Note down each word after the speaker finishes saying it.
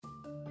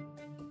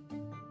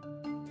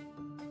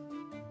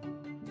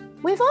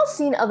We've all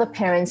seen other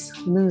parents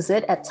lose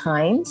it at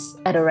times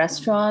at a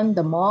restaurant,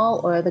 the mall,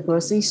 or the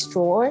grocery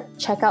store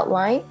checkout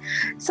line.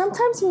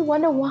 Sometimes we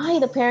wonder why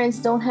the parents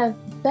don't have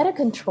better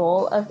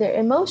control of their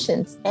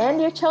emotions and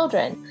their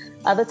children.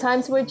 Other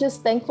times we're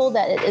just thankful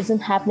that it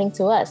isn't happening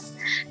to us.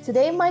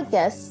 Today, my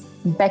guest,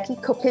 Becky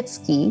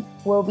Kopitsky,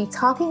 will be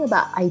talking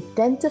about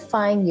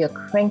identifying your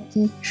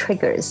cranky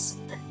triggers.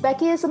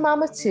 Becky is a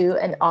mom of two,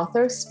 an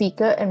author,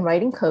 speaker, and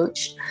writing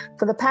coach.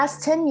 For the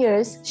past 10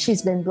 years,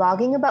 she's been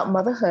blogging about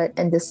motherhood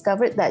and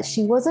discovered that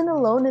she wasn't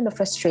alone in the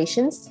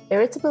frustrations,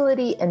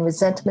 irritability, and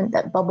resentment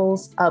that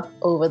bubbles up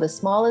over the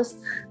smallest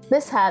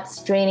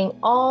mishaps, draining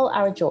all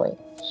our joy.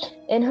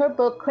 In her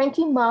book,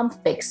 Cranky Mom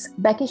Fix,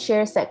 Becky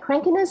shares that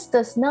crankiness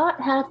does not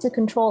have to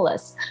control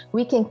us.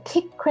 We can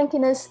kick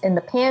crankiness in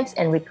the pants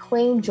and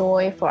reclaim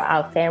joy for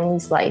our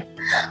family's life.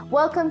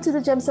 Welcome to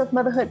the Gems of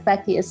Motherhood,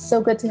 Becky. It's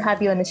so good to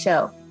have you on the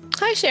show.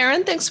 Hi,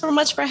 Sharon. Thanks so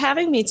much for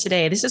having me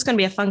today. This is going to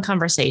be a fun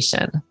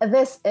conversation.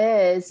 This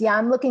is. Yeah,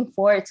 I'm looking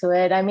forward to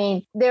it. I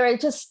mean, there are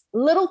just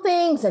little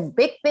things and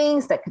big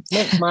things that could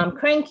make mom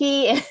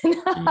cranky.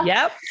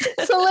 Yep.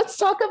 So let's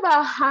talk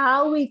about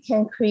how we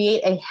can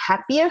create a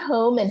happier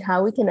home and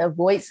how we can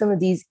avoid some of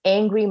these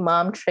angry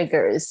mom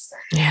triggers.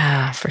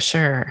 Yeah, for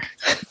sure.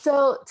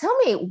 So tell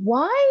me,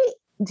 why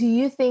do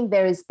you think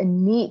there is a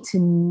need to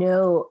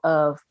know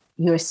of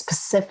your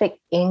specific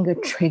anger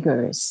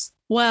triggers?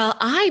 Well,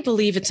 I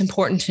believe it's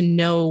important to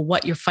know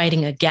what you're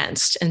fighting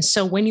against. And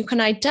so when you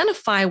can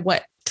identify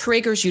what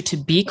triggers you to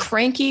be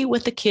cranky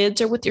with the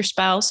kids or with your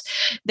spouse,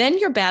 then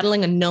you're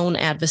battling a known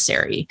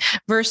adversary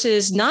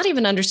versus not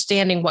even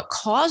understanding what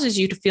causes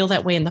you to feel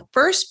that way in the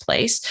first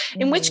place,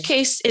 in which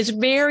case it's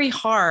very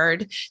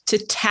hard to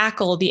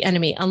tackle the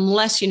enemy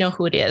unless you know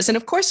who it is. And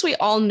of course, we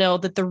all know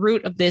that the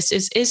root of this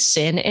is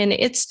sin, and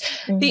it's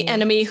the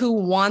enemy who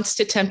wants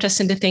to tempt us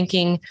into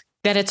thinking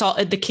that it's all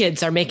the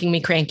kids are making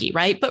me cranky,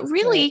 right? But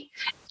really,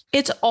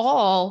 it's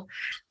all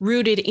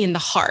rooted in the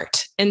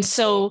heart. And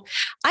so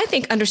I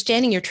think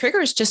understanding your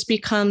triggers just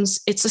becomes,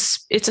 it's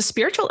a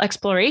spiritual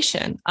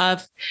exploration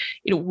of,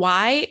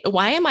 why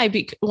am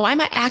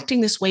I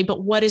acting this way?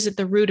 But what is at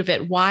the root of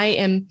it? Why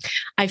am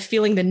I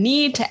feeling the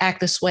need to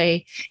act this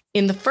way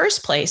in the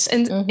first place?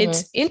 And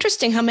it's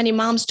interesting how many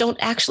moms don't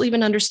actually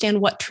even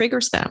understand what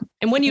triggers them.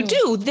 And when you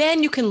do,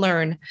 then you can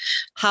learn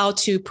how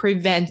to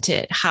prevent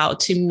it, how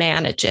to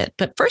manage it.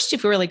 But first,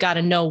 you've really got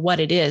to know what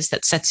it is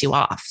that sets you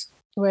off.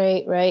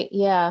 Right.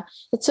 Yeah,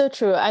 it's so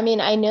true. I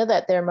mean, I know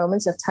that there are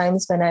moments of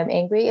times when I'm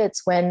angry.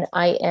 It's when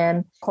I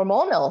am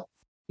hormonal.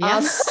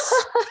 Yes.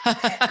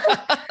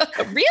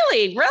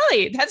 Really?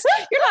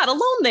 You're not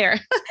alone there.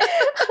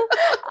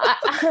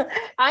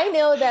 I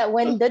know that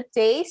when the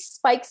day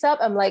spikes up,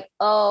 I'm like,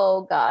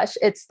 oh gosh,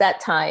 it's that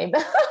time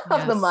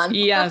of the month.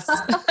 Yes.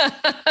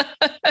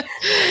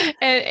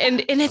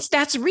 and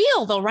that's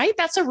real though, right?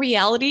 That's a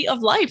reality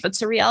of life.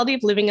 It's a reality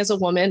of living as a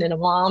woman and a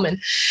mom.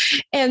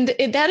 And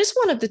that is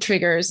one of the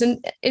triggers.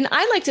 And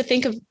I like to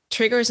think of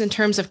triggers in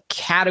terms of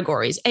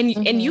categories, and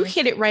you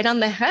hit it right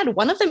on the head.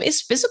 One of them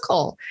is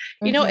physical.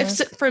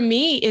 If for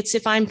me, it's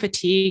if I'm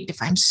fatigued,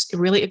 if I'm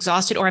really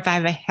exhausted, or if I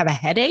have a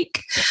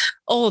headache,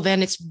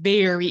 then it's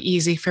very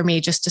easy for me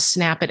just to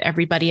snap at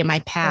everybody in my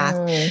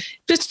path.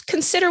 Just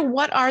consider,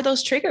 what are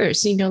those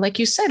triggers? Like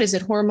you said, is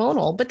it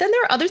hormonal? But then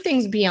there are other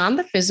things beyond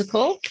the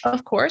physical,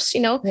 of course,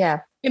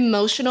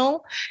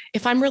 emotional.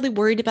 If I'm really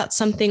worried about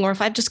something, or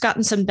if I've just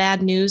gotten some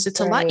bad news, it's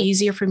a lot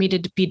easier for me to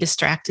be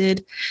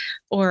distracted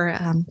or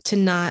to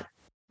not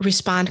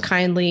respond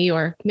kindly.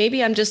 Or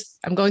maybe I'm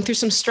going through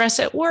some stress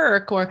at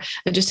work, or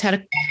I just had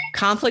a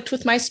conflict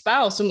with my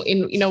spouse and,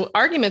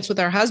 arguments with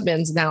our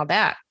husbands. Now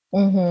that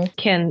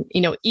can,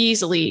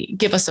 easily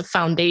give us a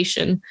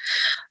foundation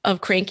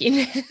of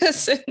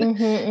crankiness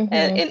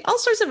and all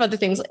sorts of other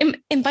things.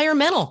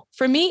 Environmental.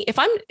 For me,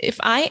 if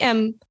I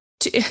am,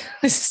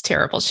 this is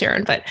terrible,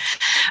 Sharon, but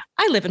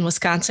I live in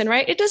Wisconsin,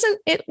 right?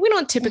 We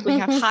don't typically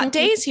have hot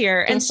days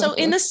here. And so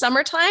in the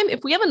summertime,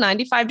 if we have a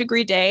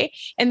 95-degree day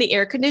and the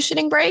air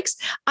conditioning breaks,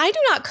 I do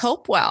not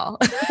cope well.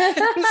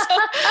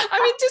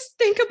 Just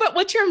think about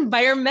what your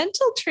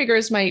environmental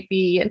triggers might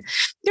be. And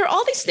there are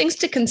all these things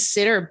to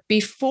consider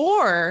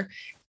before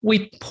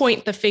we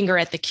point the finger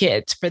at the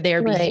kids for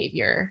their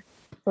behavior.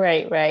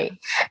 Right.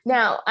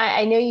 Now,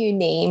 I know you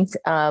named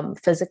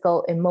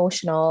physical,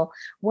 emotional.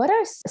 What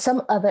are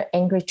some other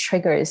angry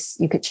triggers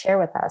you could share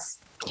with us?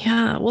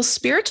 Yeah, well,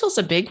 spiritual is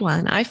a big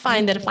one. I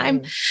find that if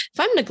I'm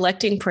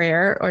neglecting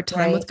prayer or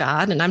time with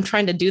God, and I'm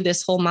trying to do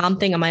this whole mom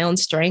thing on my own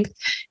strength,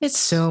 it's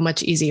so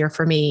much easier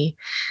for me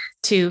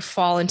to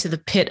fall into the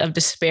pit of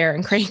despair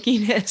and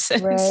crankiness.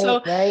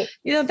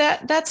 And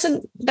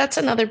that's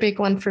another big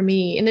one for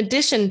me, in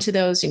addition to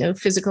those,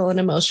 physical and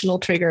emotional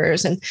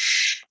triggers.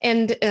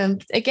 And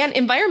again,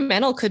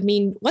 environmental could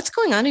mean what's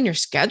going on in your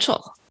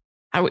schedule.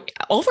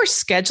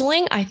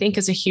 Overscheduling, I think,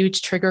 is a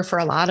huge trigger for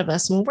a lot of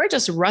us. When we're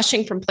just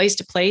rushing from place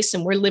to place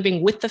and we're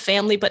living with the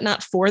family, but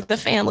not for the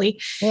family,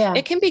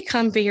 it can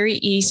become very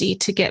easy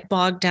to get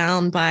bogged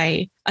down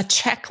by a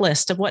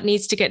checklist of what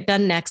needs to get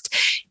done next.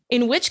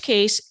 In which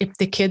case, if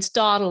the kids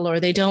dawdle or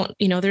they don't,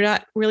 they're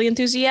not really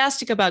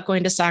enthusiastic about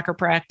going to soccer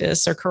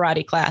practice or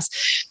karate class,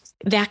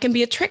 that can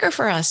be a trigger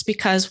for us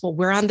because, well,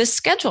 we're on this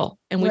schedule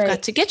and we've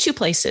got to get you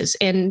places.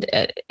 And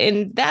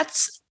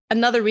that's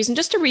another reason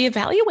just to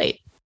reevaluate.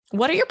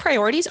 What are your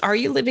priorities? Are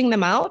you living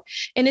them out?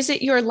 And is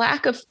it your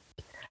lack of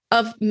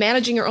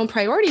managing your own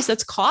priorities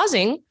that's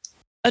causing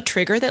a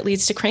trigger that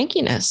leads to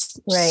crankiness?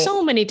 Right.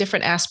 So many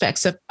different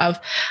aspects of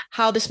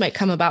how this might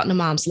come about in a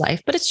mom's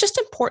life, but it's just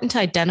important to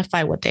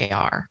identify what they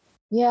are.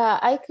 Yeah,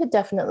 I could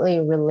definitely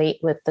relate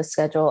with the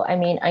schedule. I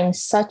mean, I'm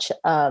such,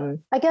 I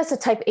guess, a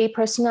type A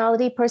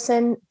personality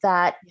person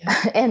that,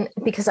 and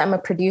because I'm a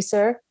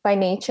producer by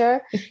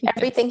nature,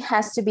 everything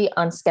has to be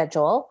on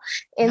schedule.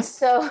 And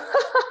so,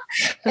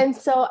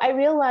 I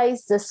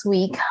realized this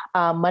week,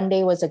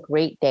 Monday was a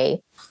great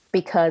day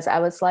because I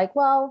was like,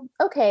 well,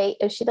 okay,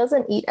 if she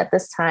doesn't eat at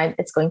this time,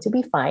 it's going to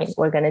be fine.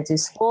 We're going to do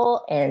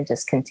school and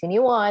just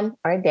continue on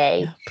our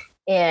day.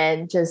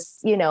 And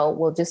just,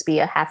 we'll just be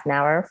a half an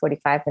hour,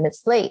 45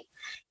 minutes late.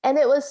 And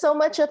it was so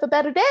much of a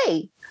better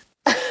day.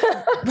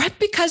 Right.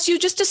 Because you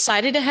just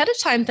decided ahead of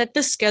time that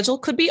the schedule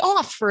could be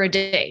off for a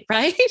day.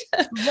 Right.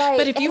 Right.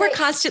 But if you were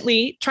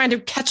constantly trying to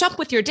catch up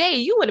with your day,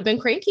 you would have been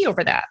cranky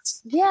over that.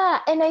 Yeah.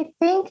 And I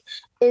think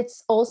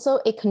it's also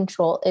a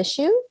control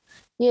issue.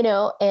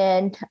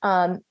 And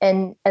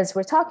as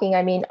we're talking,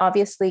 I mean,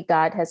 obviously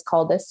God has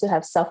called us to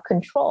have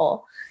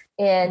self-control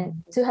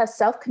and to have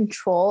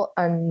self-control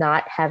on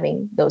not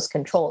having those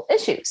control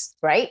issues,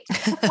 right?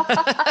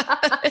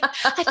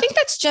 I think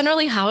that's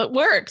generally how it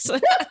works.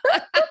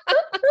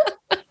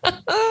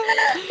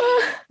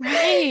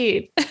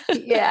 Right.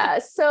 Yeah.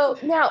 So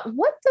now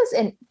what does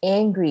an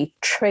angry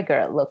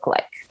trigger look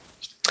like?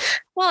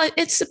 Well,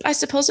 I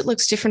suppose it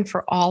looks different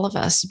for all of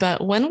us,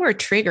 but when we're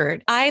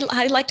triggered,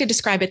 I like to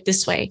describe it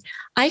this way.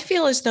 I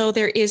feel as though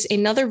there is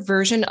another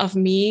version of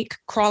me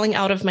crawling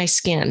out of my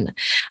skin.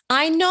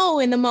 I know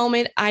in the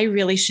moment I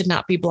really should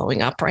not be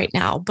blowing up right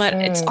now, but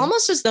it's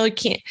almost as though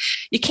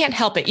you can't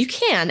help it. You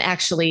can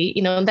actually,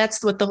 and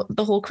that's what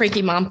the whole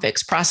cranky mom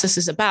fix process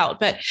is about.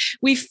 But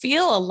we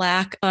feel a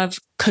lack of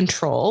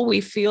control.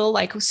 We feel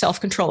like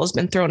self-control has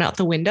been thrown out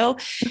the window.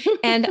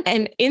 And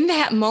in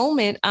that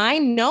moment, I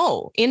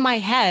know in my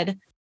head,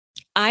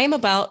 I'm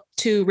about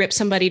to rip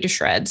somebody to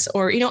shreds,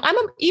 or, even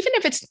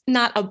if it's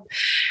not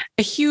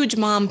a huge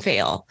mom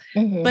fail,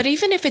 but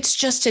even if it's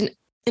just an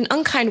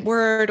unkind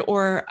word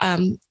or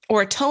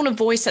a tone of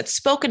voice that's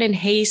spoken in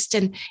haste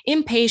and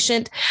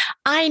impatient,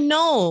 I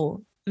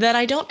know that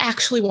I don't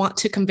actually want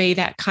to convey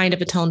that kind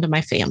of a tone to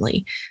my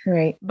family.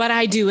 Right. But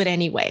I do it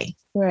anyway,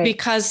 right,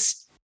 because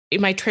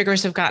my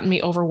triggers have gotten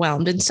me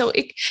overwhelmed. And so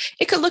it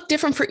could look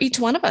different for each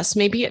one of us.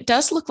 Maybe it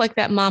does look like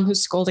that mom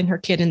who's scolding her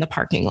kid in the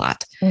parking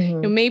lot.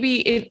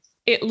 Maybe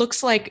it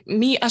looks like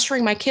me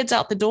ushering my kids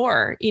out the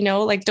door,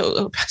 like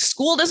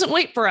school doesn't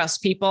wait for us,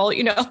 people,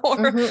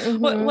 or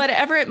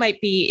whatever it might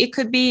be. It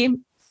could be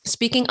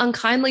speaking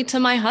unkindly to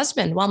my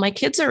husband while my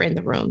kids are in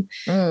the room.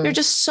 There are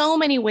just so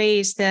many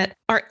ways that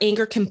our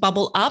anger can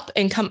bubble up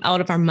and come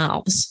out of our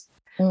mouths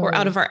or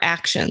out of our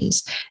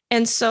actions.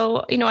 And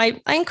so,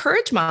 I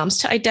encourage moms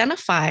to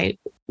identify,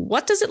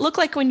 what does it look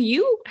like when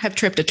you have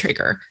tripped a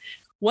trigger?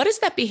 What is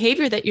that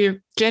behavior that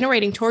you're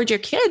generating toward your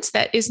kids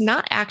that is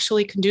not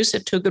actually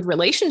conducive to a good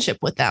relationship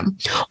with them,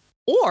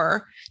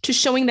 or to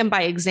showing them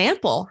by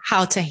example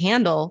how to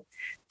handle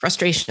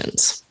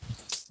frustrations?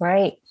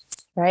 Right.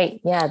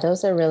 Right. Yeah,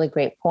 those are really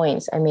great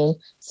points. I mean,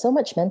 so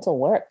much mental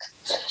work.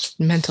 Yes.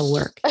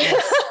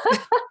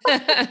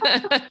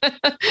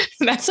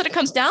 That's what it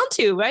comes down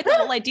to, right? The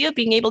whole idea of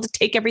being able to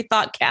take every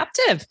thought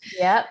captive.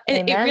 Yep.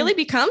 And it really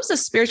becomes a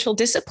spiritual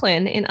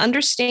discipline in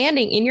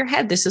understanding in your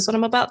head, this is what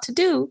I'm about to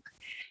do.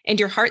 And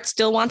your heart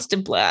still wants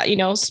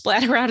to,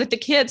 splatter out at the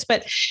kids,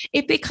 but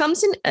it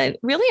becomes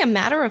really a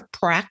matter of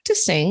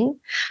practicing.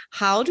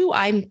 How do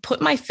I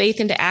put my faith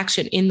into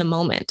action in the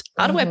moment?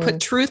 How do I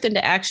put truth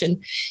into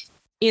action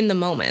in the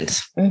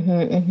moment?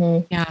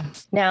 Yeah.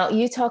 Now,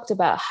 you talked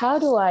about, how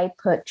do I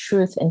put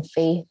truth and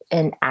faith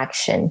in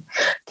action?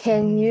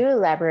 Can you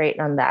elaborate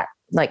on that?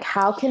 Like,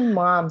 how can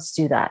moms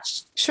do that?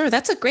 Sure.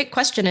 That's a great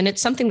question. And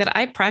it's something that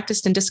I've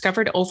practiced and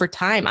discovered over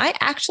time. I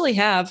actually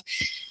have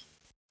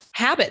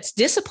habits,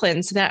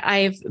 disciplines that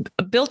I've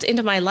built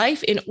into my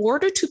life in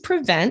order to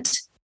prevent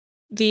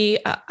the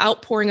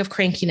outpouring of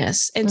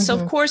crankiness. And so,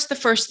 of course, the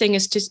first thing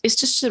is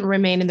just to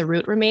remain in the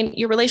root.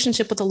 Your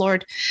relationship with the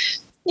Lord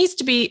needs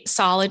to be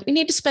solid. You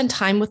need to spend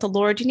time with the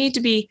Lord. You need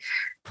to be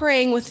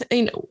praying with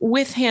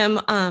Him.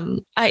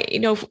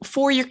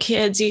 For your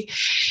kids.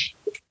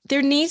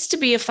 There needs to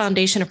be a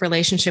foundation of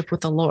relationship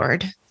with the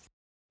Lord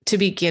to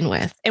begin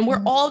with. And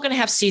we're all going to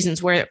have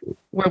seasons where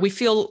we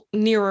feel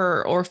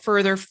nearer or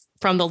further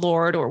from the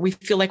Lord, or we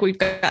feel like we've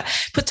got to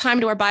put time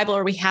to our Bible,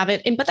 or we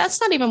haven't. But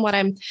that's not even what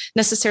I'm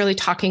necessarily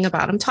talking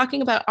about. I'm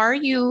talking about, are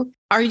you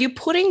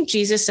putting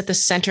Jesus at the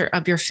center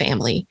of your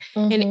family?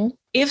 And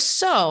if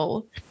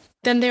so,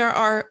 then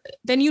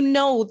you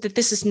know that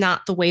this is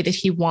not the way that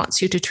He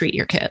wants you to treat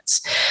your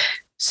kids.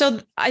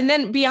 So, and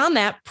then beyond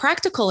that,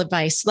 practical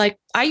advice. Like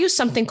I use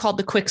something called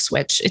the quick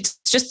switch. It's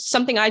just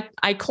something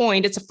I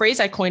coined. It's a phrase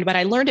I coined, but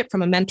I learned it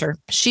from a mentor.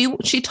 She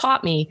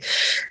taught me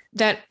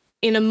that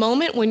in a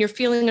moment when you're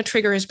feeling a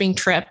trigger is being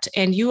tripped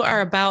and you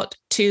are about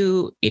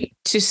to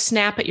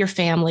snap at your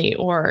family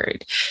or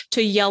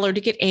to yell or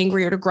to get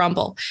angry or to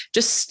grumble,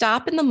 just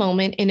stop in the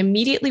moment and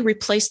immediately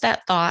replace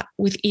that thought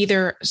with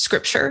either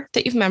scripture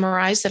that you've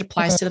memorized that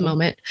applies to the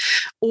moment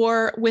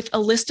or with a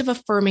list of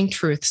affirming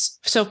truths.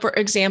 So for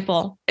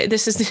example,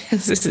 this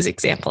is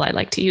example I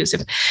like to use.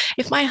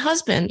 If my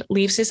husband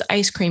leaves his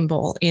ice cream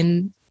bowl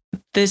in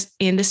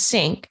the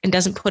sink and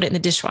doesn't put it in the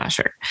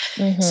dishwasher.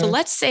 So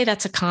let's say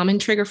that's a common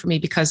trigger for me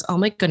because, oh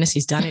my goodness,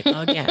 he's done it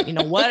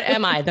again. What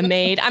am I, the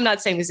maid? I'm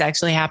not saying this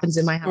actually happens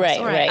in my house.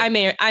 Right. I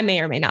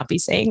may or may not be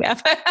saying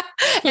that. But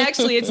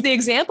actually, it's the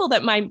example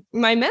that my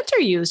mentor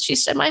used. She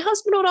said, my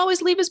husband would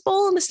always leave his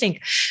bowl in the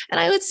sink. And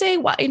I would say,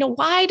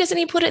 why doesn't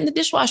he put it in the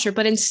dishwasher?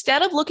 But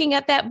instead of looking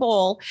at that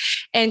bowl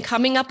and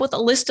coming up with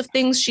a list of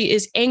things she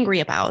is angry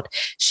about,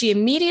 she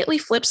immediately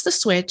flips the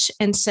switch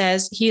and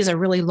says, he is a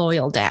really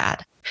loyal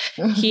dad.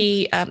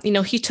 He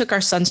took our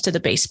sons to the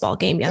baseball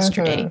game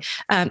yesterday.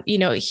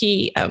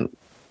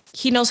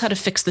 He knows how to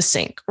fix the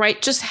sink,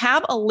 right? Just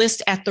have a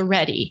list at the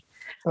ready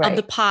of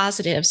the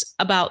positives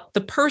about the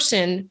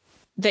person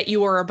that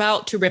you are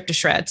about to rip to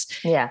shreds.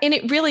 Yeah. And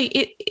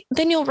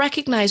then you'll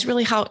recognize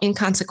really how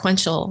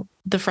inconsequential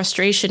the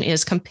frustration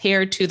is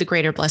compared to the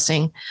greater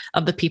blessing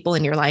of the people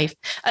in your life.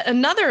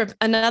 Another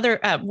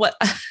what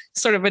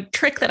sort of a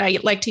trick that I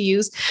like to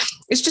use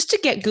is just to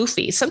get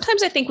goofy.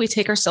 Sometimes I think we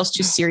take ourselves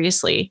too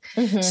seriously.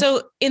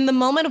 So in the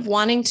moment of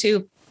wanting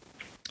to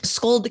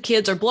scold the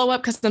kids or blow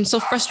up because I'm so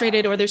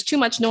frustrated or there's too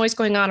much noise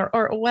going on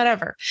or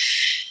whatever,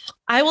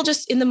 I will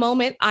just, in the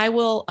moment, I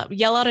will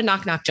yell out a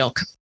knock knock joke.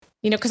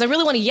 Because I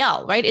really want to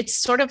yell, right? It's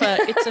sort of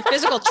it's a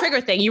physical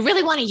trigger thing. You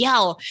really want to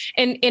yell.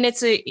 And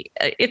it's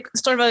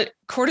sort of a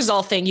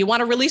cortisol thing. You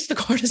want to release the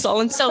cortisol.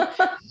 And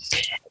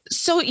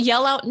so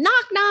yell out,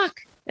 knock,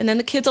 knock. And then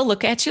the kids will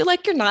look at you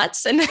like you're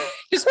nuts and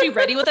just be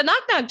ready with a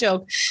knock, knock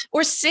joke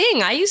or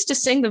sing. I used to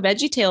sing the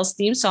VeggieTales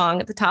theme song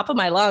at the top of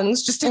my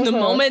lungs, just in the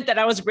moment that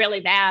I was really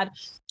bad.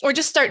 Or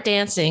just start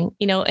dancing,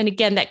 and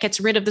again, that gets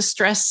rid of the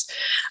stress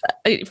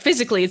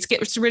physically. It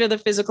gets rid of the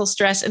physical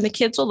stress, and the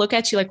kids will look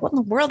at you like, "What in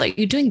the world are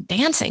you doing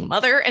dancing,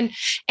 mother?" And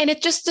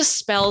it just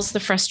dispels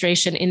the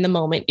frustration in the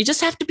moment. You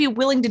just have to be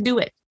willing to do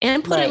it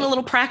and put in a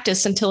little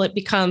practice until it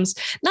becomes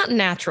not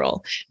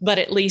natural, but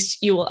at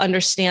least you will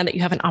understand that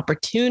you have an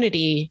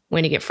opportunity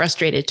when you get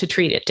frustrated to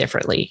treat it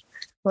differently.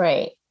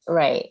 Right.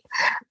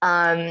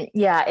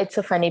 Yeah, it's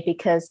so funny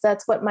because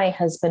that's what my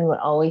husband would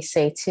always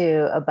say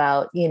too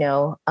about,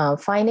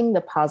 finding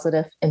the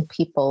positive in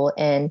people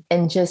and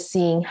just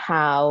seeing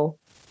how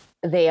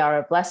they are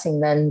a blessing,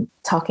 then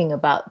talking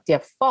about their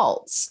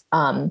faults.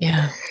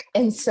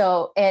 And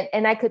so,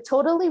 and I could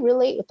totally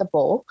relate with the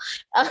bowl.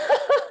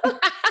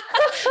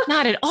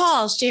 Not at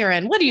all,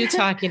 Sharon. What are you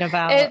talking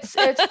about?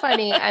 It's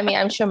funny. I mean,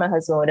 I'm sure my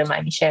husband wouldn't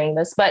mind me sharing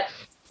this, but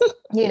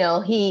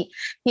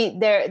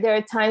there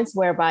are times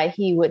whereby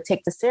he would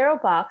take the cereal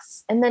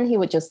box and then he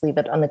would just leave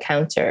it on the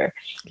counter.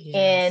 Yes.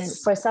 And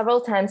for several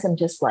times, I'm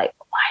just like,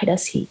 why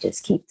does he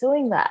just keep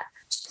doing that?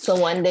 So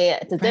one day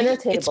at the dinner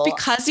table, it's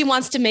because he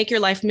wants to make your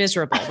life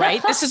miserable,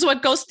 right? This is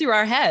what goes through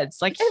our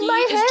heads. Like he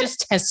is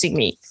just testing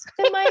me.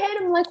 In my head,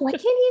 I'm like, why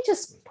can't he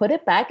just put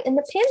it back in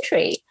the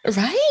pantry?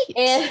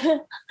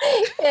 Right.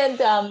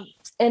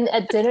 And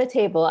at dinner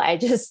table, I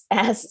just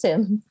asked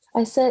him,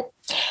 I said,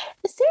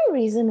 is there a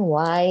reason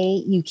why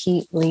you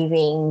keep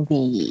leaving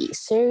the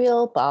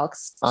cereal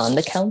box on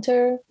the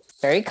counter?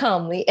 Very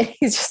calmly. And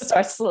he just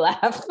starts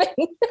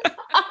laughing.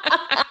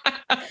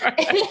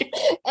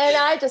 And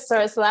I just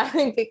started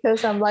laughing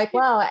because I'm like,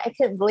 wow, I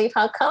can't believe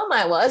how calm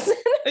I was.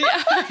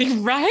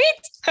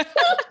 Right?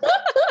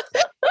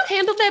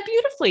 Handled that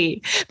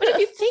beautifully. But if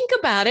you think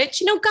about it,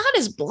 God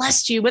has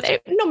blessed you with,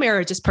 no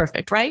marriage is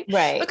perfect, right?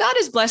 Right. But God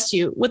has blessed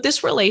you with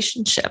this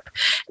relationship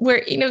where,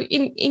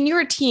 in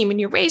your team and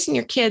you're raising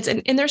your kids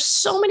and there's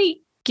so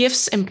many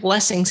gifts and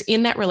blessings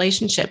in that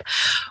relationship.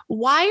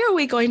 Why are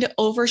we going to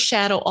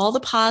overshadow all the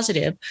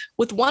positive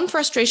with one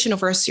frustration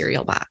over a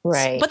cereal box?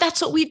 Right. But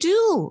that's what we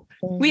do.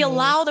 We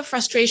allow the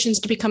frustrations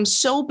to become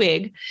so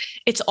big.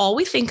 It's all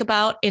we think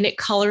about and it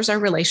colors our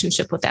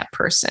relationship with that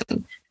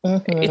person.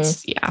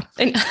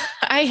 And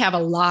I have a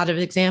lot of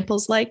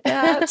examples like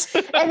that.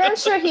 And I'm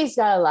sure he's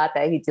got a lot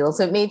that he deals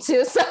with me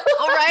too. So,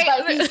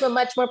 but he's a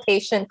much more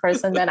patient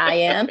person than I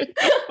am.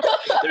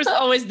 There's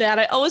always that.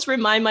 I always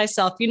remind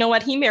myself, you know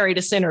what? He married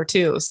a sinner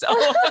too. So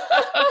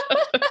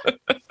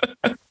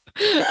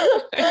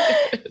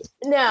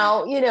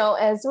now,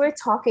 as we're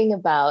talking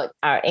about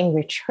our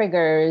angry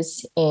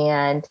triggers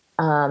and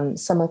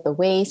some of the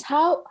ways,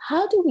 how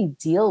do we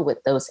deal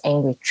with those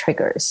angry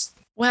triggers?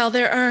 Well,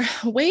 there are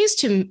ways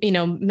to,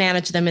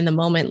 manage them in the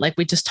moment, like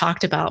we just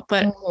talked about,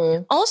 but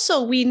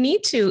also we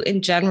need to,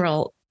 in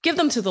general, give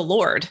them to the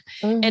Lord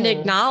and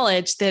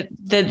acknowledge that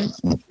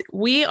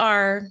we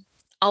are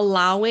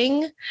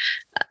allowing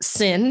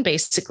sin,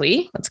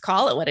 basically, let's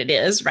call it what it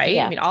is, right?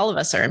 Yeah. I mean, all of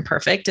us are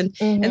imperfect.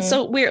 And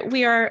so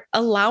we are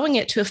allowing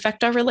it to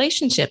affect our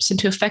relationships and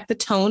to affect the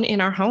tone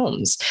in our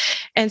homes.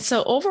 And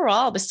so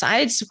overall,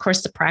 besides, of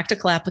course, the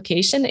practical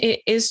application,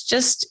 it is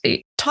just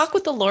talk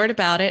with the Lord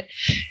about it.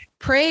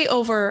 Pray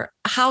over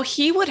how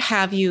he would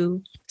have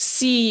you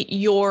see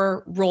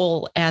your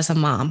role as a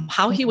mom,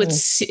 how he would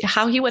see,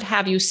 how he would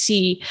have you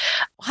see,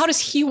 how does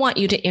he want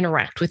you to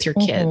interact with your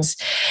kids?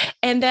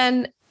 And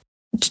then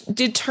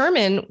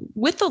determine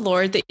with the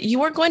Lord that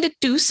you are going to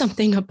do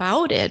something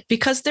about it,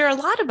 because there are a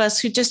lot of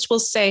us who just will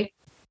say,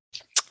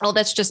 oh,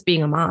 that's just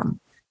being a mom.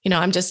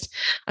 I'm just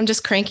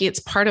cranky. It's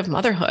part of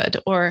motherhood.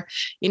 Or,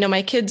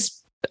 my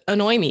kids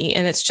annoy me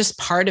and it's just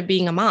part of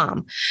being a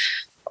mom.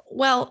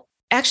 Well,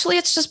 actually,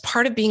 it's just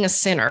part of being a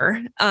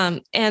sinner.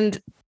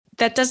 And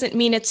that doesn't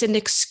mean it's an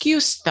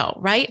excuse though,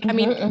 right? I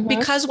mean,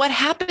 because what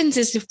happens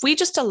is if we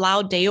just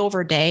allow day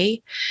over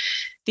day,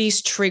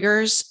 these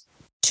triggers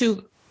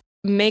to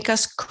make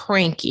us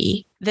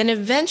cranky, then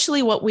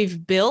eventually what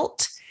we've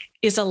built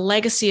is a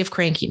legacy of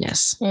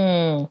crankiness.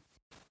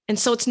 And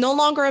so it's no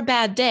longer a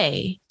bad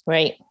day.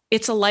 Right.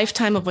 It's a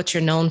lifetime of what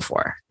you're known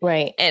for.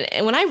 Right.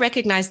 And when I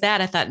recognized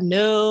that, I thought,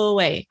 no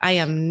way, I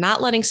am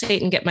not letting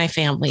Satan get my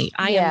family.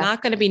 I am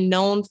not going to be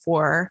known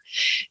for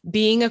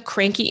being a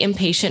cranky,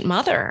 impatient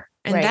mother.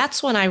 And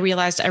that's when I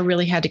realized I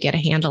really had to get a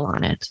handle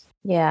on it.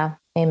 Yeah.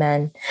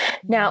 Amen.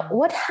 Now,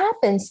 what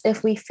happens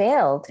if we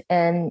failed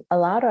and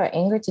allowed our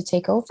anger to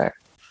take over?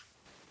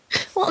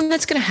 Well, and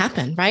that's going to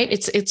happen, right?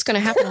 It's going to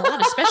happen a lot,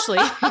 especially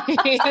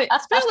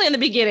in the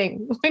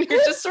beginning when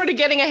you're just sort of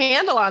getting a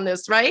handle on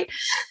this, right?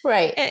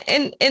 Right.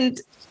 And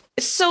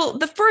so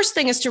the first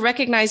thing is to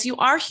recognize you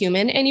are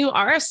human and you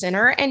are a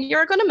sinner and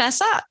you're going to mess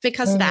up,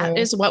 because that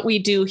is what we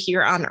do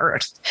here on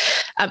earth.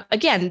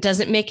 Again,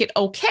 doesn't make it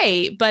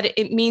okay, but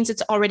it means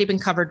it's already been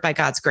covered by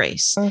God's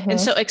grace. And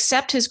so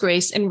accept his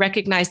grace and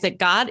recognize that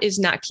God is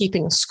not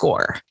keeping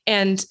score,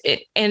 and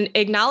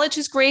acknowledge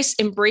his grace,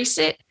 embrace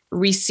it,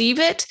 receive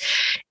it.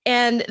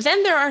 And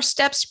then there are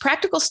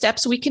practical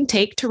steps we can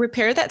take to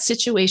repair that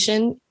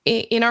situation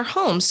in our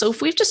home. So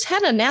if we've just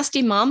had a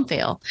nasty mom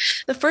fail,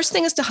 the first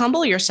thing is to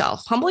humble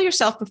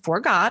yourself before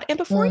God and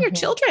before your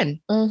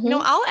children.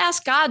 I'll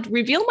ask God,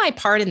 reveal my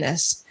part in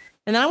this.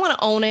 And then I want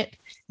to own it.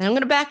 And I'm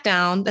going to back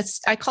down.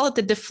 I call it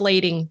the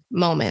deflating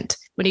moment,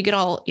 when you get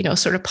all,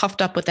 sort of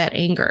puffed up with that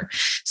anger.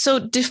 So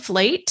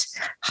deflate,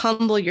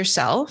 humble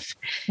yourself.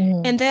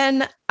 And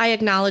then I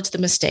acknowledge the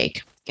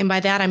mistake. And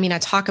by that, I mean, I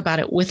talk about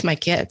it with my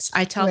kids.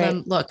 I tell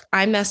them, look,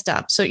 I messed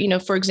up. So,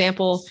 for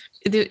example,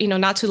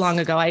 not too long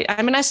ago,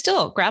 I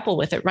still grapple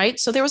with it, right?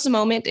 So there was a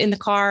moment in the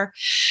car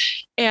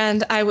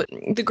and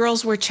the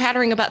girls were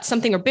chattering about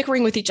something or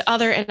bickering with each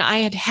other. And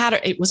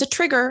it was a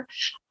trigger.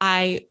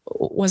 I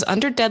was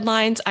under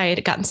deadlines. I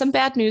had gotten some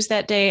bad news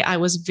that day. I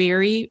was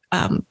very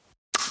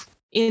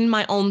in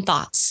my own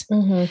thoughts.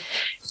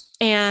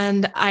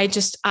 And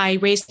I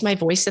raised my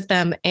voice at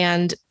them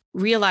and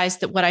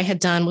realized that what I had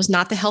done was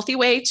not the healthy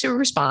way to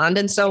respond.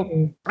 And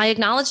so I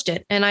acknowledged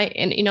it and I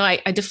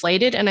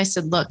deflated and I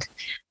said, look,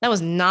 that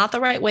was not the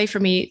right way for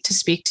me to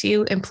speak to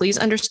you. And please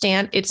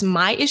understand, it's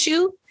my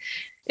issue.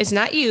 It's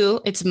not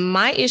you. It's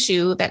my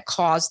issue that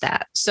caused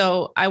that.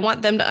 So I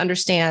want them to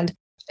understand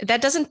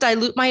that doesn't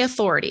dilute my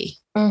authority.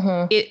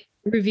 It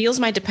reveals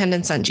my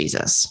dependence on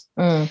Jesus.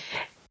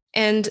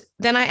 And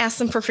then I ask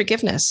them for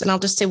forgiveness, and I'll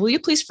just say, will you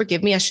please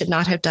forgive me? I should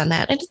not have done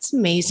that. And it's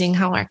amazing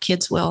how our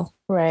kids will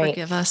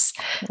forgive us.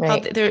 How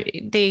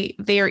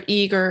they are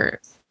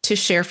eager to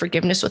share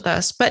forgiveness with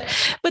us. But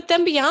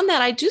then beyond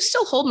that, I do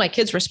still hold my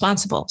kids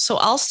responsible. So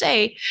I'll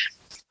say,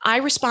 I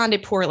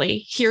responded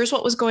poorly. Here's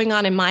what was going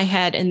on in my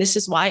head. And this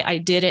is why I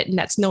did it. And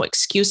that's no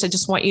excuse. I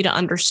just want you to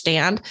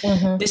understand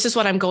this is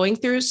what I'm going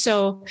through.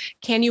 So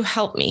can you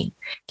help me?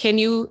 Can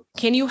you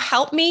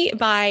help me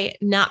by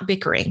not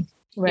bickering?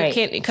 Right.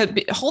 You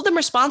can't hold them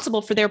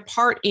responsible for their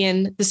part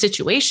in the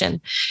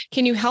situation.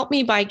 Can you help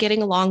me by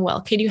getting along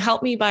well? Can you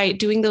help me by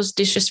doing those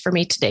dishes for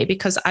me today?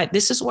 Because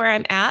this is where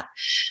I'm at.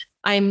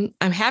 I'm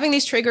having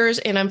these triggers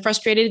and I'm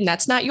frustrated, and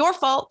that's not your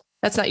fault.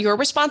 That's not your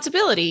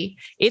responsibility.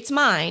 It's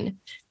mine.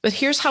 But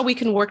here's how we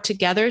can work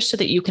together so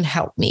that you can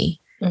help me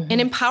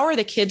and empower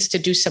the kids to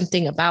do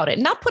something about it,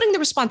 not putting the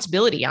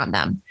responsibility on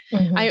them.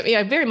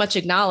 I very much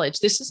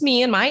acknowledge this is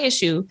me and my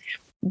issue,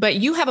 but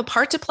you have a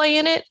part to play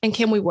in it. And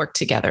can we work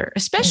together,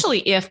 especially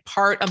if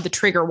part of the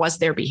trigger was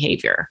their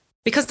behavior,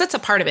 because that's a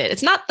part of it.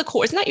 It's not the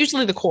core. It's not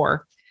usually the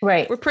core.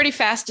 Right. We're pretty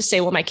fast to say,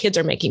 well, my kids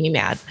are making me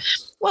mad.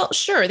 Well,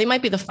 sure. They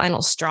might be the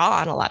final straw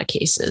on a lot of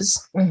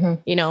cases,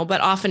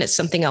 but often it's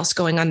something else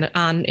going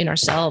on in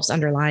ourselves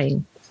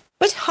underlying.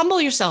 But humble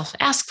yourself,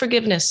 ask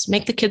forgiveness,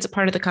 make the kids a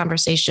part of the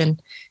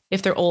conversation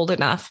if they're old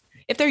enough.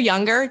 If they're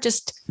younger,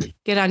 just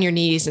get on your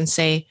knees and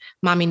say,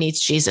 Mommy needs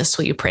Jesus.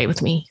 Will you pray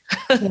with me?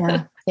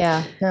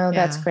 Yeah. No,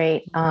 that's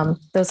great.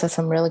 Those are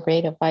some really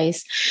great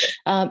advice.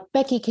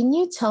 Becky, can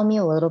you tell me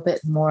a little bit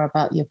more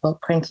about your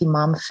book, Cranky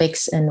Mom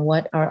Fix, and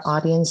what our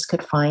audience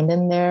could find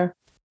in there?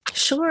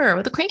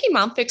 Sure. The Cranky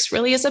Mom Fix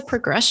really is a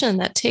progression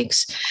that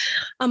takes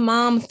a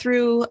mom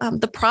through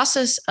the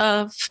process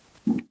of,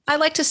 I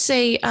like to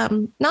say,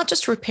 not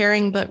just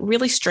repairing, but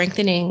really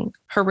strengthening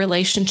her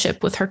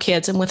relationship with her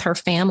kids and with her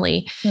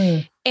family,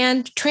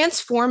 and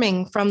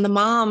transforming from the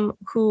mom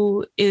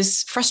who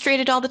is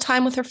frustrated all the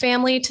time with her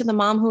family to the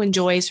mom who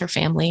enjoys her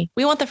family.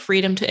 We want the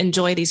freedom to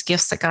enjoy these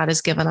gifts that God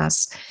has given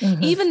us,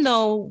 even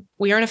though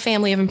we are in a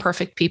family of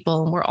imperfect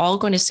people and we're all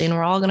going to sin,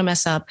 we're all going to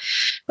mess up.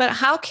 But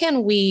how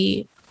can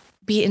we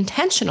be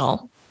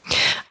intentional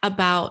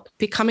about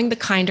becoming the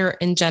kinder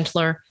and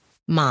gentler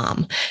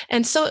mom?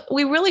 And so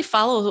we really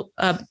follow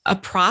a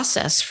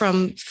process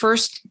from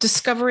first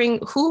discovering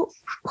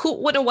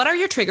what are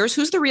your triggers,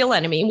 who's the real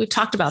enemy. We've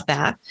talked about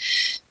that,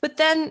 but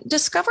then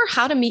discover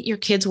how to meet your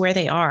kids where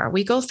they are.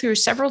 We go through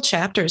several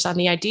chapters on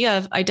the idea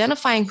of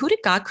identifying who did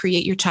God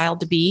create your child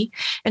to be,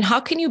 and how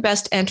can you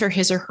best enter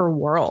his or her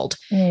world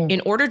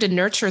in order to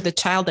nurture the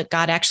child that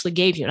God actually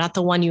gave you, not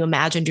the one you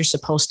imagined you're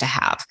supposed to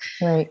have.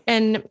 Right.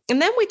 And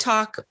then we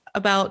talk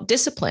about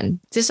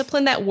discipline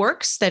that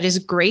works, that is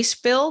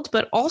grace-filled,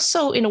 but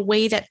also in a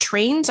way that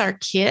trains our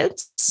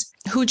kids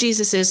who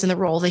Jesus is and the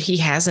role that he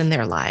has in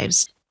their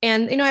lives.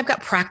 And, I've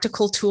got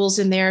practical tools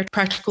in there,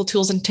 practical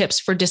tools and tips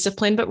for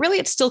discipline, but really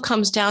it still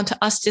comes down to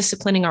us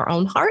disciplining our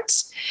own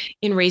hearts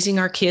in raising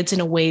our kids in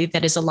a way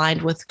that is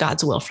aligned with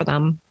God's will for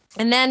them.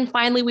 And then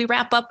finally, we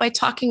wrap up by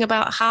talking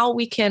about how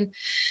we can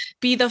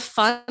be the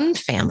fun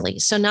family.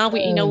 So now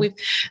we've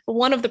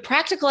one of the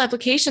practical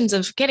applications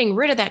of getting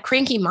rid of that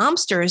cranky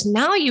momster is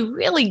now you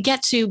really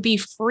get to be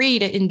free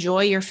to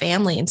enjoy your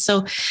family. And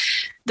so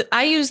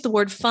I use the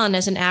word fun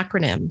as an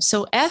acronym.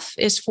 So F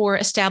is for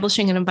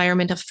establishing an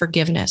environment of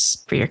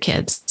forgiveness for your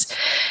kids.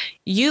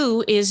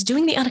 U is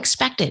doing the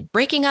unexpected,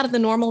 breaking out of the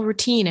normal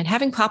routine and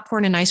having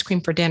popcorn and ice cream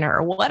for dinner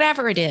or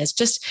whatever it is.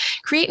 Just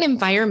create an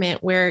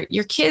environment where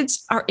your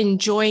kids are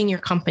enjoying your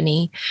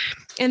company.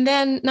 And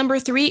then number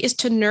 3 is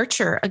to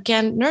nurture.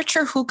 Again,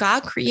 nurture who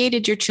God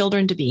created your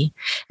children to be.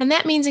 And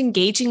that means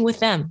engaging with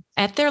them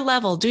at their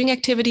level, doing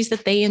activities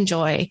that they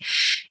enjoy,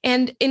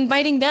 and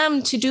inviting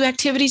them to do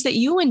activities that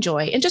you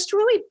enjoy, and just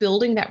really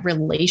building that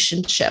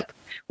relationship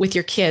with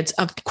your kids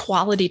of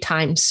quality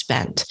time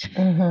spent.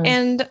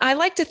 And I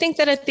like to think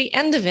that at the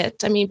end of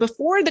it,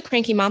 before the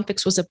Cranky Mom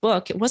Fix was a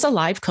book, it was a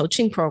live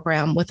coaching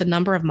program with a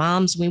number of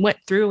moms we went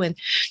through, and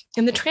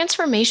the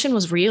transformation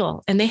was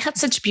real. And they had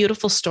such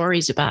beautiful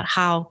stories about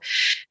how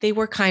they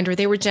were kinder,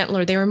 they were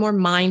gentler, they were more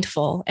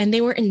mindful, and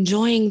they were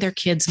enjoying their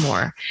kids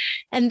more.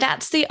 And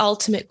that's the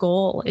ultimate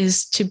goal,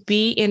 is to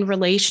be in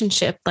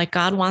relationship like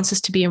God wants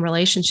us to be in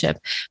relationship,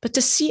 but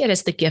to see it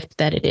as the gift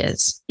that it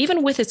is,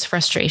 even with its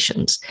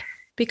frustrations.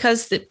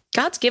 Because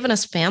God's given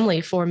us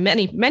family for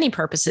many, many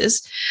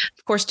purposes,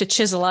 of course, to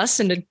chisel us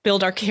and to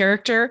build our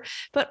character,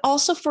 but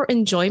also for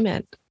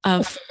enjoyment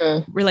of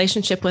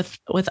relationship with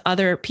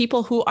other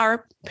people who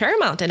are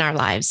paramount in our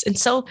lives. And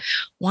so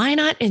why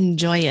not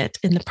enjoy it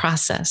in the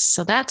process?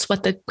 So that's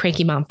what the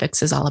Cranky Mom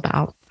Fix is all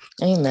about.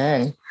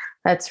 Amen.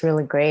 That's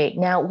really great.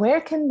 Now,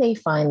 where can they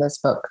find this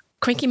book?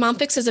 Cranky Mom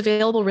Fix is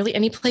available really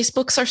any place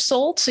books are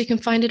sold. So you can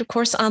find it, of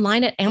course,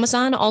 online at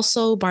Amazon,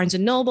 also Barnes &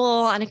 Noble,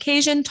 on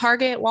occasion,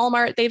 Target,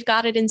 Walmart, they've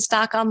got it in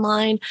stock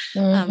online.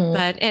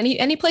 But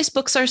any place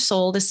books are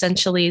sold,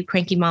 essentially,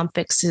 Cranky Mom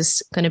Fix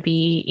is going to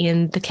be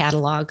in the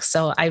catalog.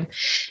 So I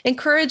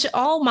encourage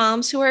all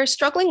moms who are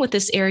struggling with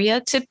this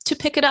area to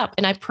pick it up.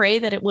 And I pray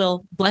that it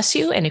will bless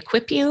you and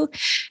equip you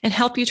and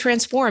help you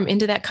transform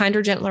into that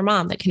kinder, gentler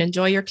mom that can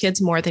enjoy your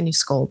kids more than you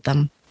scold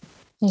them.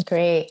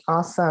 Great.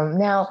 Awesome.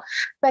 Now,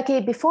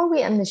 Becky, before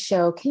we end the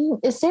show,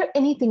 is there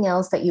anything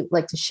else that you'd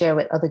like to share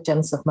with other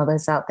gems of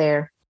mothers out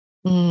there?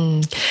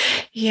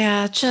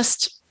 Yeah,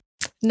 just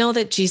know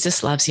that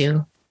Jesus loves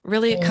you.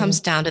 Really, it comes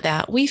down to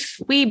that.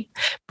 We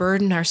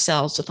burden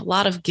ourselves with a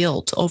lot of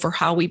guilt over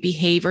how we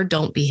behave or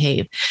don't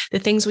behave, the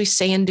things we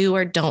say and do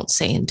or don't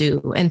say and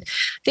do. And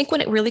I think when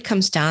it really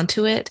comes down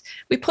to it,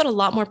 we put a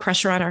lot more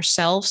pressure on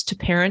ourselves to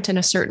parent in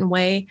a certain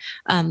way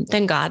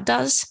than God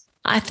does,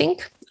 I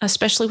think,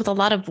 especially with a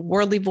lot of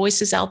worldly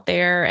voices out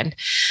there and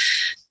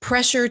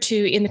pressure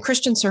in the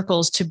Christian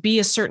circles to be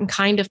a certain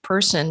kind of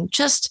person.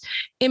 Just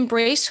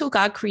embrace who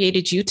God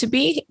created you to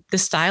be, the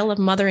style of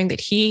mothering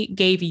that he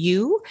gave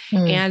you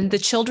and the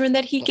children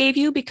that he gave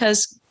you,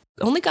 because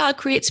only God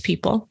creates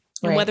people.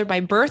 Right. And whether by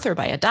birth or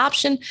by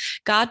adoption,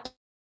 God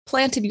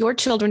planted your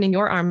children in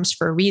your arms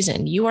for a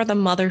reason. You are the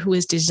mother who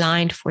is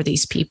designed for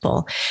these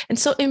people. And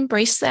so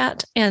embrace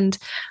that and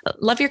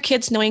love your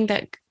kids, knowing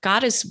that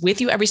God is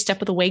with you every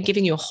step of the way,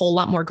 giving you a whole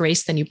lot more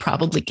grace than you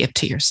probably give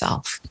to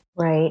yourself.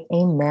 Right.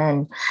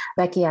 Amen.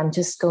 Becky, I'm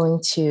just going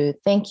to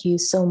thank you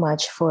so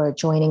much for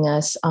joining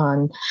us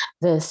on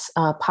this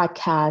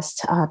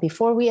podcast.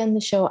 Before we end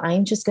the show,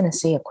 I'm just going to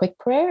say a quick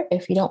prayer,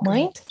 if you don't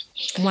mind.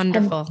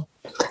 Wonderful.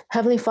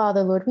 Heavenly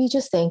Father, Lord, we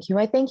just thank you.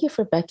 I thank you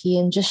for Becky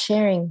and just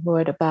sharing,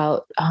 Lord,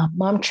 about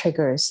mom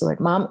triggers, Lord,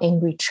 mom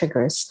angry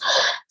triggers.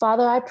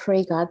 Father, I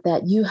pray, God,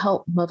 that you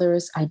help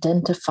mothers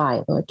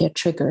identify, Lord, their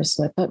triggers,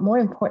 Lord. But more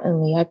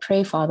importantly, I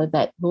pray, Father,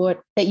 that, Lord,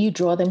 that you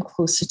draw them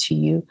closer to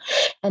you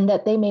and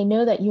that they may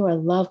know that you are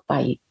loved by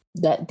you,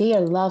 that they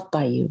are loved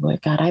by you,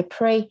 Lord God. I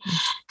pray,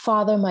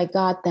 Father, my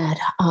God, that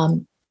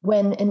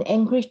when an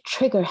angry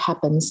trigger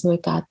happens,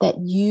 Lord God, that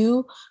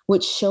you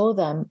would show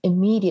them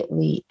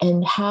immediately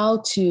and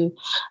how to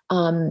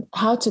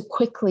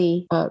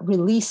quickly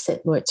release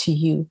it, Lord, to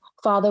you.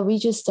 Father, we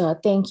just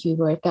thank you,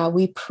 Lord God.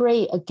 We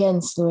pray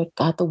against, Lord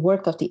God, the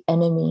work of the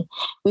enemy.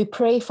 We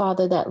pray,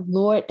 Father, that,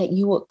 Lord, that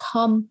you will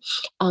come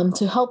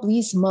to help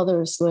these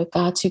mothers, Lord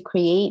God, to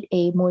create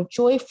a more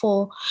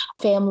joyful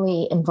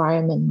family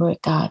environment, Lord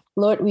God.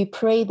 Lord, we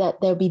pray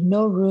that there be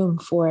no room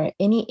for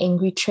any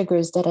angry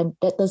triggers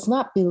that does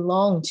not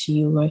belong to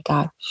you, Lord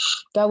God.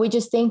 God, we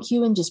just thank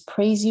you and just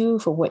praise you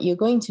for what you're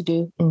going to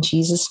do in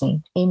Jesus'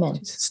 name. Amen. In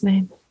Jesus'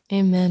 name.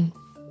 Amen.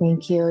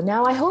 Thank you.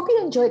 Now, I hope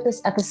you enjoyed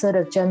this episode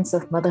of Gems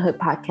of Motherhood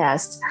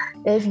podcast.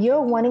 If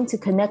you're wanting to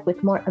connect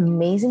with more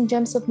amazing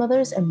Gems of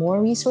Mothers and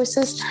more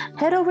resources,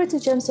 head over to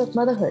Gems of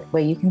Motherhood,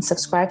 where you can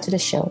subscribe to the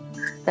show.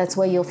 That's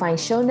where you'll find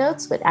show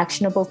notes with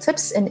actionable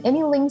tips and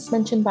any links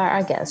mentioned by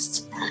our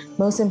guests.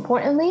 Most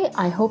importantly,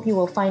 I hope you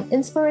will find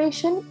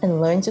inspiration and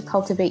learn to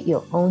cultivate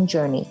your own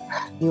journey.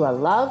 You are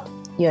loved.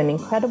 You're an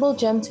incredible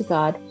gem to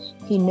God.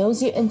 He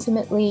knows you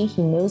intimately.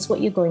 He knows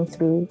what you're going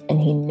through, and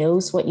He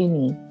knows what you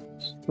need.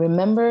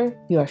 Remember,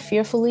 you are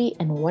fearfully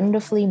and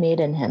wonderfully made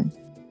in Him.